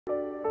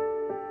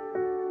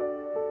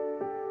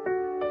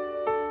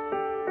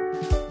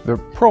The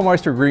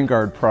Meister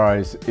Greengard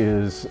Prize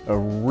is a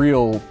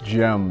real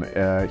gem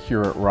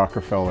here at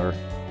Rockefeller,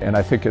 and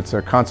I think it's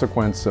a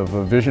consequence of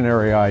a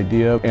visionary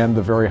idea and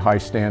the very high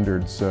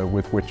standards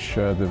with which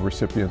the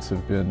recipients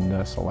have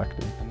been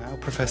selected. And now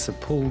Professor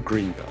Paul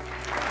Greengard.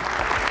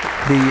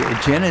 The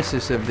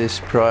genesis of this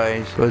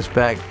prize goes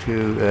back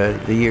to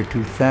the year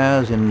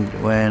 2000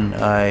 when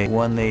I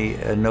won the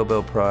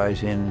Nobel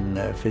Prize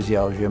in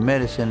Physiology of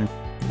Medicine.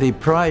 The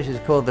prize is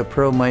called the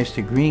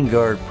Meister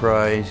Greengard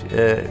Prize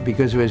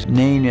because it was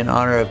named in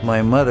honor of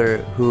my mother,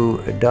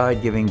 who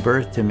died giving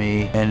birth to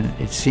me, and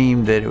it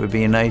seemed that it would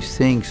be a nice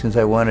thing, since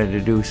I wanted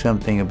to do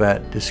something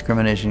about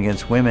discrimination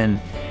against women,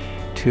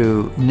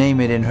 to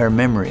name it in her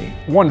memory.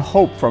 One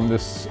hope from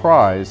this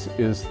prize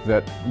is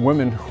that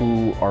women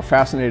who are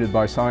fascinated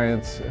by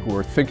science, who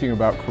are thinking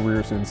about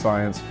careers in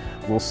science,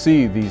 will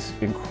see these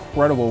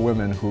incredible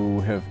women who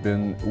have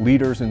been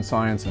leaders in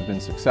science, have been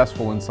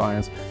successful in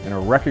science, and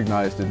are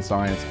recognized in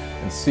science,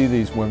 and see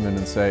these women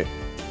and say,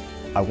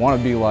 I want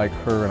to be like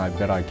her and I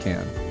bet I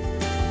can.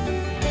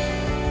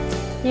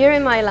 Here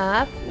in my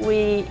lab,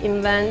 we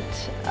invent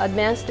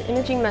advanced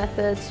imaging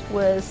methods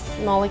with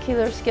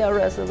molecular scale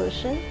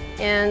resolution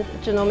and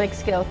genomic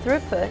scale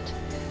throughput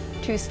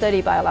to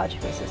study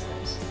biological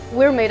systems.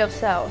 We're made of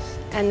cells,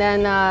 and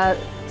then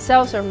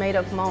cells are made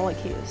of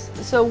molecules.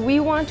 So we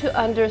want to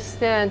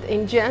understand,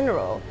 in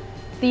general,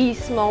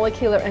 these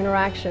molecular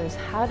interactions.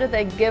 How do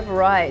they give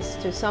rise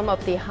to some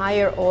of the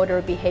higher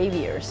order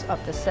behaviors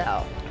of the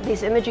cell?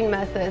 These imaging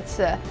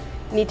methods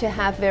need to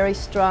have very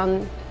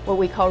strong, what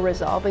we call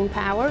resolving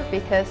power,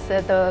 because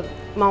the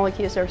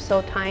molecules are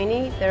so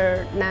tiny,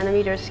 they're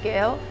nanometer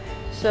scale.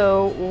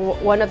 So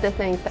one of the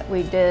things that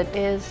we did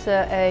is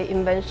an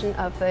invention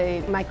of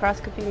a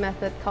microscopy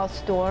method called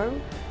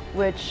STORM,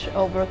 which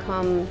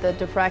overcome the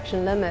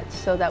diffraction limits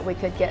so that we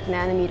could get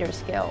nanometer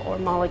scale or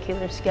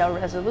molecular scale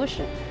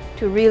resolution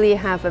to really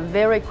have a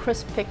very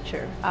crisp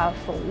picture of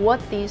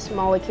what these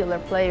molecular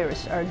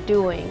players are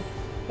doing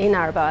in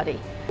our body.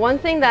 One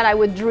thing that I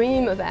would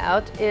dream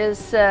about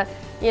is I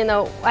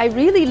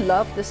really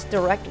love this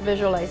direct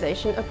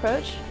visualization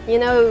approach.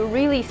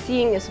 Really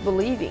seeing is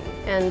believing.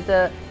 And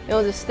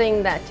this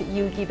thing that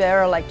Yogi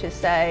Berra like to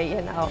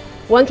say,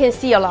 one can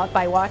see a lot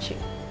by watching.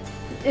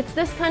 It's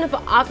this kind of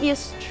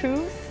obvious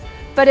truth,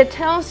 but it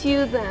tells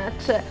you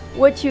that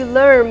what you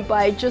learn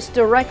by just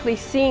directly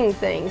seeing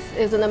things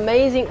is an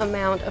amazing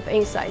amount of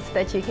insights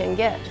that you can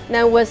get.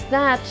 Now with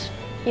that,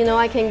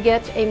 I can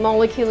get a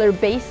molecular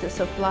basis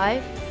of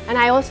life, and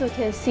I also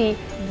can see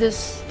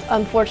this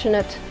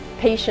unfortunate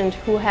patient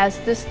who has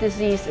this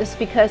disease is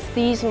because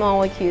these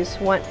molecules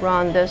went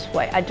wrong this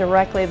way. I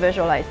directly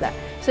visualize that.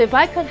 So if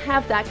I could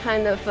have that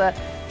kind of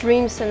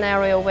dream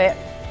scenario where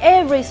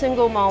every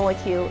single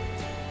molecule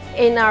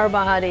in our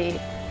body,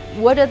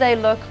 what do they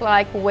look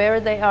like,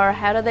 where they are,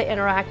 how do they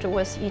interact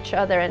with each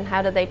other, and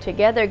how do they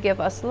together give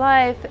us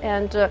life,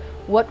 and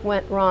what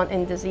went wrong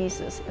in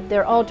diseases.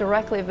 They're all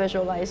directly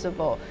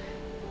visualizable.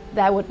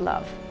 That I would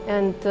love.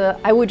 And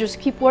I would just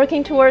keep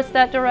working towards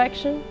that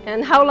direction,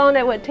 and how long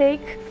that would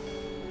take,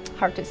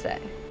 hard to say.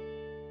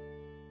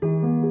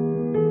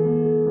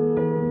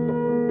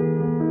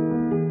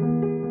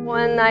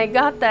 When I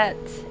got that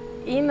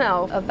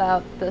email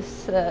about this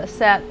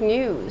sad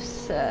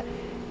news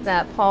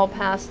that Paul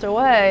passed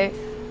away,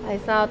 I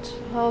thought,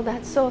 oh,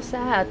 that's so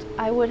sad.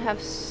 I would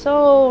have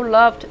so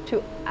loved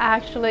to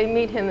actually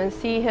meet him and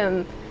see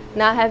him,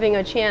 not having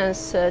a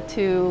chance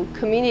to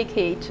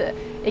communicate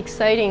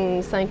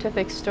exciting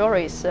scientific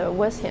stories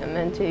with him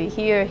and to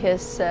hear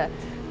his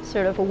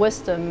sort of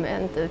wisdom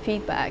and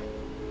feedback.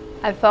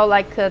 I felt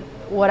like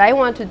what I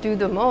want to do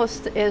the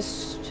most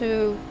is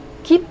to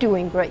keep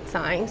doing great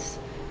science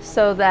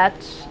so that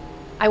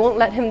I won't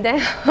let him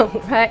down,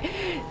 right?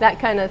 That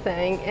kind of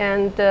thing.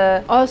 And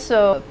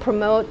also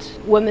promote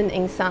women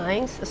in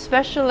science,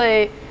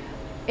 especially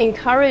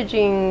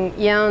encouraging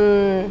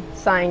young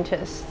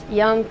scientists,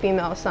 young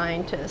female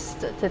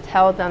scientists, to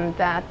tell them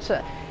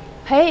that,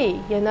 hey,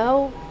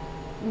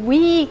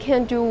 we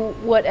can do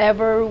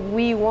whatever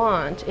we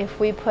want if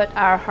we put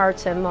our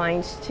hearts and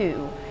minds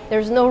to.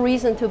 There's no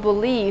reason to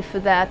believe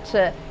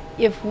that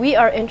if we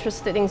are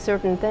interested in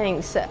certain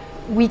things,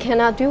 we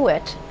cannot do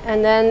it.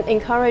 And then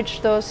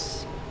encourage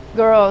those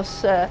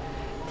girls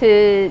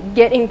to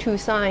get into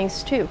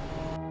science too.